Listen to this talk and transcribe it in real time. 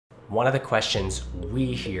one of the questions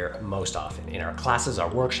we hear most often in our classes, our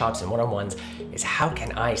workshops, and one-on-ones is how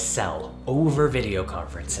can I sell over video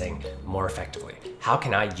conferencing more effectively? How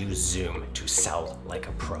can I use Zoom to sell like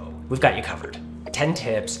a pro? We've got you covered. 10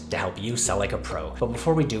 tips to help you sell like a pro. But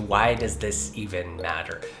before we do, why does this even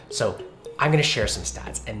matter? So I'm gonna share some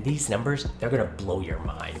stats, and these numbers, they're gonna blow your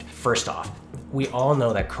mind. First off, we all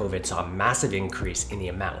know that COVID saw a massive increase in the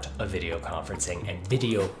amount of video conferencing and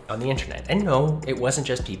video on the internet. And no, it wasn't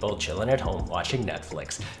just people chilling at home watching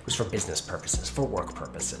Netflix. It was for business purposes, for work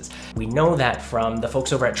purposes. We know that from the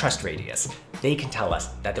folks over at Trust Radius. They can tell us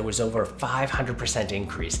that there was over a 500%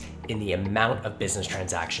 increase in the amount of business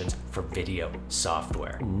transactions for video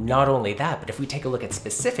software. Not only that, but if we take a look at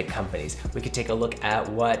specific companies, we could take a look at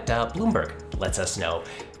what Bloomberg lets us know.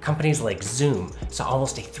 Companies like Zoom saw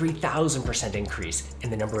almost a 3,000% increase in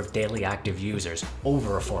the number of daily active users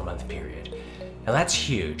over a 4-month period. Now that's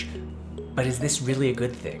huge, but is this really a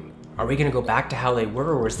good thing? Are we gonna go back to how they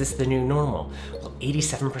were, or is this the new normal? Well,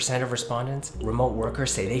 87% of respondents, remote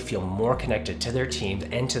workers, say they feel more connected to their teams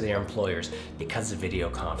and to their employers because of video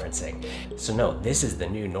conferencing. So no, this is the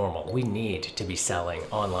new normal. We need to be selling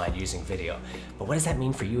online using video. But what does that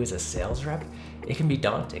mean for you as a sales rep? It can be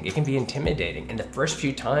daunting, it can be intimidating. And the first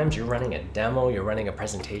few times you're running a demo, you're running a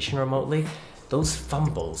presentation remotely, those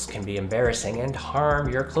fumbles can be embarrassing and harm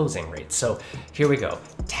your closing rates. So here we go,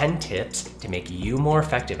 10 tips to make you more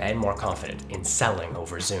effective and more confident in selling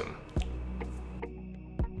over Zoom.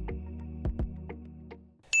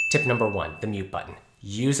 Tip number 1, the mute button.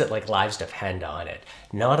 Use it like live stuff, hand on it.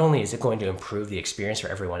 Not only is it going to improve the experience for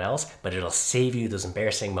everyone else, but it'll save you those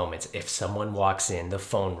embarrassing moments. If someone walks in, the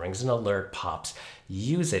phone rings, an alert pops,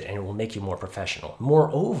 use it and it will make you more professional.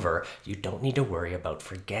 Moreover, you don't need to worry about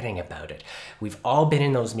forgetting about it. We've all been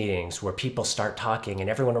in those meetings where people start talking and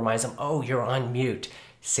everyone reminds them, oh, you're on mute.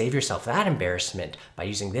 Save yourself that embarrassment by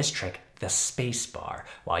using this trick, the space bar.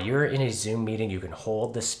 While you're in a Zoom meeting, you can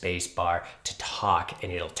hold the space bar to talk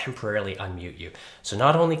and it'll temporarily unmute you. So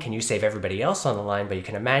not only can you save everybody else on the line, but you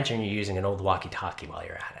can imagine you're using an old walkie-talkie while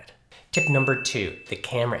you're at it. Tip number 2, the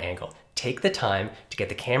camera angle. Take the time to get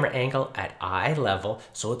the camera angle at eye level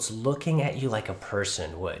so it's looking at you like a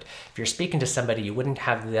person would. If you're speaking to somebody, you wouldn't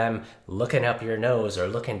have them looking up your nose or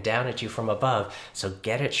looking down at you from above. So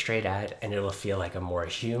get it straight at and it'll feel like a more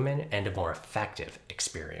human and a more effective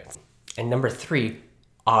experience. And number 3,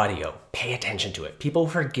 audio. Pay attention to it. People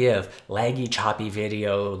forgive laggy, choppy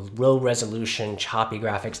video, low resolution, choppy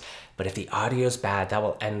graphics, but if the audio's bad, that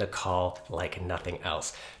will end the call like nothing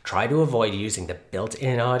else. Try to avoid using the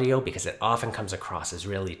built-in audio because it often comes across as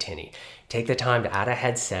really tinny. Take the time to add a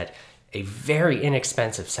headset, a very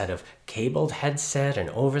inexpensive set of cabled headset and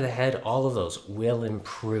over the head, all of those will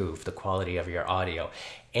improve the quality of your audio.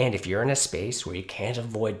 And if you're in a space where you can't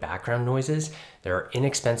avoid background noises, there are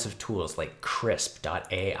inexpensive tools like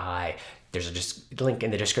crisp.ai. There's a link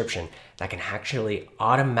in the description that can actually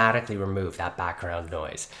automatically remove that background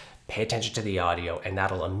noise. Pay attention to the audio and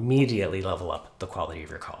that'll immediately level up the quality of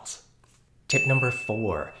your calls. Tip number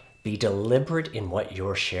 4, be deliberate in what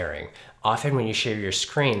you're sharing. Often when you share your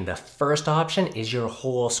screen, the first option is your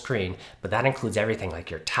whole screen, but that includes everything like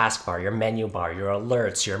your taskbar, your menu bar, your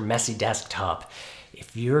alerts, your messy desktop.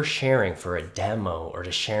 If you're sharing for a demo or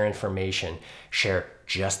to share information, share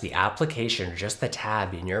just the application, just the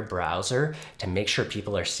tab in your browser to make sure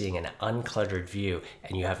people are seeing an uncluttered view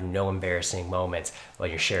and you have no embarrassing moments when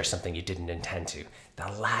you share something you didn't intend to.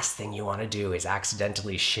 The last thing you want to do is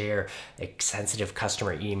accidentally share a sensitive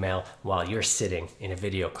customer email while you're sitting in a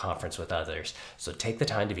video conference with others. So take the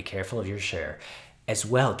time to be careful of your share. As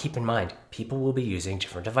well, keep in mind, people will be using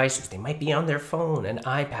different devices. They might be on their phone, an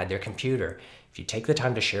iPad, their computer. If you take the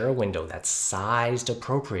time to share a window that's sized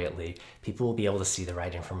appropriately, people will be able to see the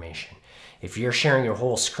right information. If you're sharing your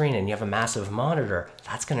whole screen and you have a massive monitor,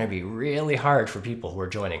 that's going to be really hard for people who are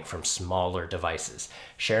joining from smaller devices.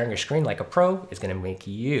 Sharing your screen like a pro is going to make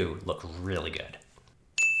you look really good.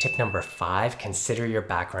 Tip number 5, consider your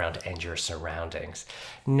background and your surroundings.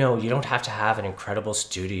 No, you don't have to have an incredible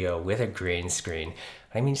studio with a green screen.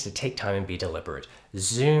 What I mean is to take time and be deliberate.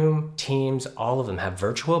 Zoom, Teams, all of them have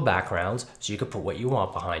virtual backgrounds, so you can put what you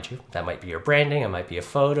want behind you. That might be your branding, it might be a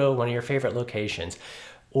photo, one of your favorite locations.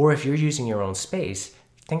 Or if you're using your own space,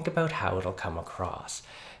 think about how it'll come across.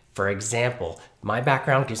 For example, my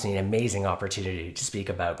background gives me an amazing opportunity to speak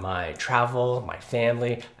about my travel, my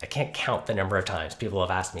family. I can't count the number of times people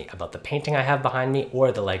have asked me about the painting I have behind me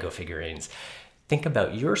or the Lego figurines. Think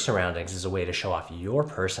about your surroundings as a way to show off your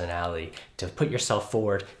personality, to put yourself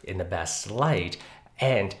forward in the best light,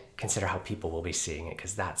 and consider how people will be seeing it,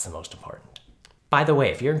 because that's the most important. By the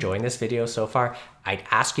way, if you're enjoying this video so far, I'd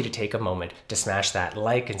ask you to take a moment to smash that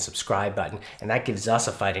like and subscribe button, and that gives us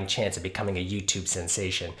a fighting chance of becoming a YouTube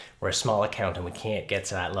sensation. We're a small account and we can't get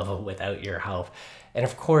to that level without your help. And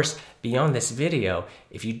of course, beyond this video,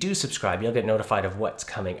 if you do subscribe, you'll get notified of what's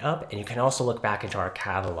coming up, and you can also look back into our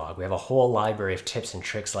catalog. We have a whole library of tips and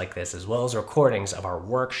tricks like this, as well as recordings of our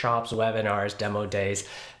workshops, webinars, demo days.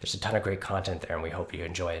 There's a ton of great content there, and we hope you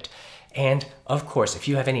enjoy it. And of course, if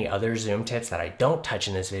you have any other Zoom tips that I don't touch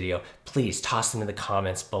in this video, please toss them in the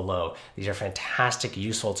comments below. These are fantastic,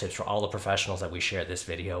 useful tips for all the professionals that we share this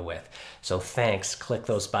video with. So thanks, click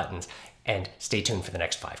those buttons, and stay tuned for the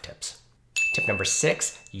next 5 tips. Tip number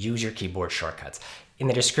 6, use your keyboard shortcuts. In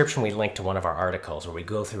the description, we link to one of our articles where we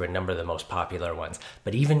go through a number of the most popular ones,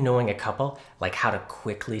 but even knowing a couple, like how to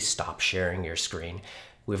quickly stop sharing your screen.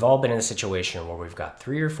 We've all been in a situation where we've got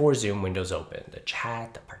 3 or 4 Zoom windows open, the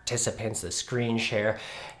chat, the participants, the screen share,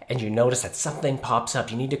 and you notice that something pops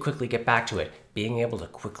up. You need to quickly get back to it. Being able to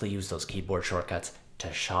quickly use those keyboard shortcuts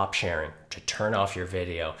to stop sharing, to turn off your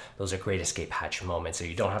video, those are great escape hatch moments, so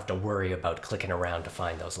you don't have to worry about clicking around to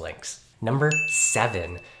find those links. Number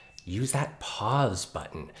 7, use that pause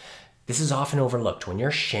button. This is often overlooked. When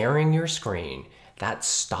you're sharing your screen, that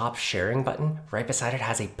stop sharing button right beside it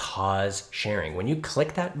has a pause sharing. When you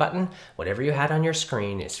click that button, whatever you had on your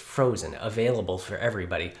screen is frozen, available for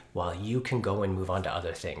everybody, while you can go and move on to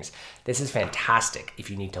other things. This is fantastic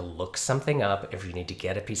if you need to look something up, if you need to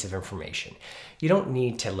get a piece of information. You don't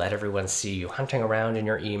need to let everyone see you hunting around in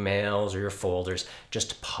your emails or your folders.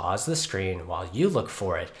 Just pause the screen while you look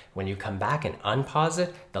for it. When you come back and unpause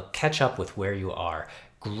it, they'll catch up with where you are.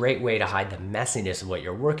 Great way to hide the messiness of what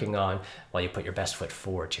you're working on while you put your best foot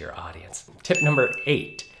forward to your audience. Tip number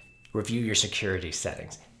 8, review your security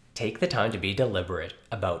settings. Take the time to be deliberate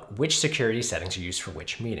about which security settings are used for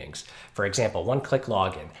which meetings. For example, one-click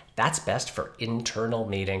login. That's best for internal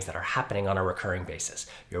meetings that are happening on a recurring basis.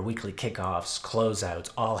 Your weekly kickoffs,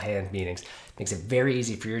 closeouts, all-hand meetings. Makes it very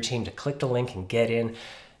easy for your team to click the link and get in.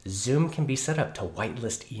 Zoom can be set up to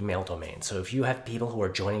whitelist email domains. So if you have people who are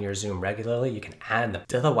joining your Zoom regularly, you can add them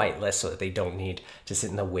to the whitelist so that they don't need to sit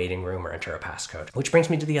in the waiting room or enter a passcode. Which brings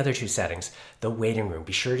me to the other 2 settings, the waiting room.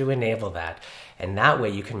 Be sure to enable that. And that way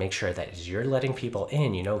you can make sure that as you're letting people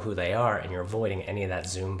in, you know who they are and you're avoiding any of that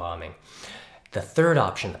Zoom bombing. The 3rd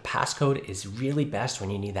option, the passcode, is really best when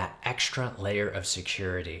you need that extra layer of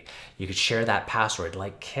security. You could share that password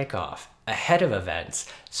like kickoff ahead of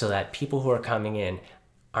events so that people who are coming in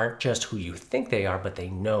aren't just who you think they are, but they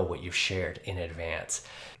know what you've shared in advance.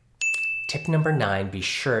 Tip number 9, be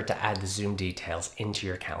sure to add the Zoom details into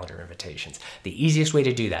your calendar invitations. The easiest way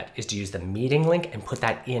to do that is to use the meeting link and put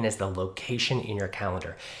that in as the location in your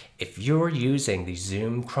calendar. If you're using the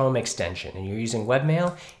Zoom Chrome extension and you're using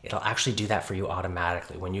webmail, it'll actually do that for you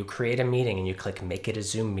automatically. When you create a meeting and you click make it a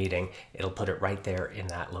Zoom meeting, it'll put it right there in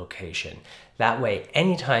that location. That way,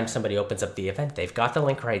 anytime somebody opens up the event, they've got the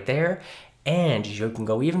link right there. And you can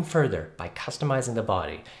go even further by customizing the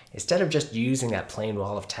body. Instead of just using that plain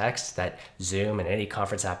wall of text that Zoom and any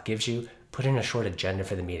conference app gives you, put in a short agenda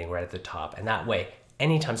for the meeting right at the top. And that way,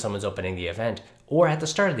 anytime someone's opening the event or at the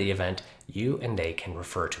start of the event, you and they can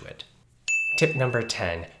refer to it. Tip number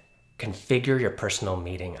 10, configure your personal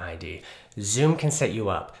meeting ID. Zoom can set you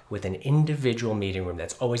up with an individual meeting room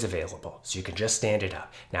that's always available, so you can just stand it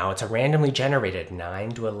up. Now, it's a randomly generated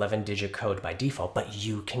 9 to 11 digit code by default, but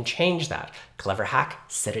you can change that. Clever hack,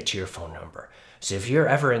 set it to your phone number. So if you're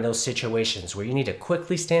ever in those situations where you need to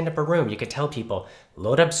quickly stand up a room, you can tell people,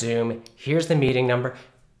 load up Zoom, here's the meeting number,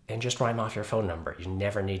 and just rhyme off your phone number. You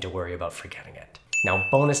never need to worry about forgetting it. Now,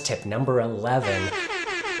 bonus tip number 11,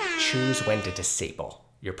 choose when to disable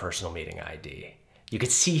your personal meeting ID. You can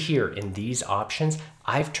see here in these options,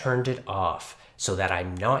 I've turned it off so that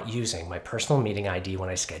I'm not using my personal meeting ID when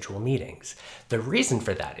I schedule meetings. The reason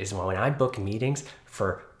for that is when I book meetings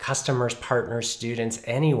for customers, partners, students,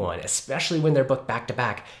 anyone, especially when they're booked back to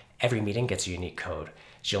back, every meeting gets a unique code.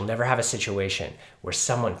 So you'll never have a situation where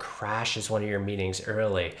someone crashes one of your meetings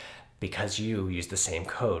early because you use the same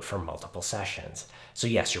code for multiple sessions. So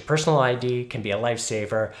yes, your personal ID can be a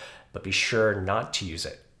lifesaver, but be sure not to use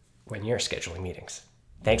it when you're scheduling meetings.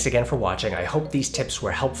 Thanks again for watching. I hope these tips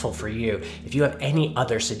were helpful for you. If you have any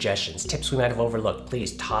other suggestions, tips we might have overlooked,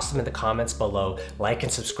 please toss them in the comments below. Like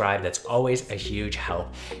and subscribe, that's always a huge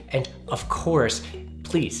help. And of course,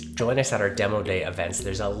 please join us at our demo day events.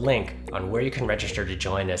 There's a link on where you can register to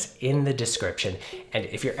join us in the description. And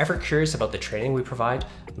if you're ever curious about the training we provide,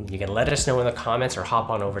 you can let us know in the comments or hop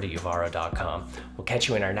on over to uvaro.com. We'll catch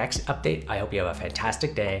you in our next update. I hope you have a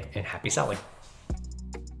fantastic day and happy selling.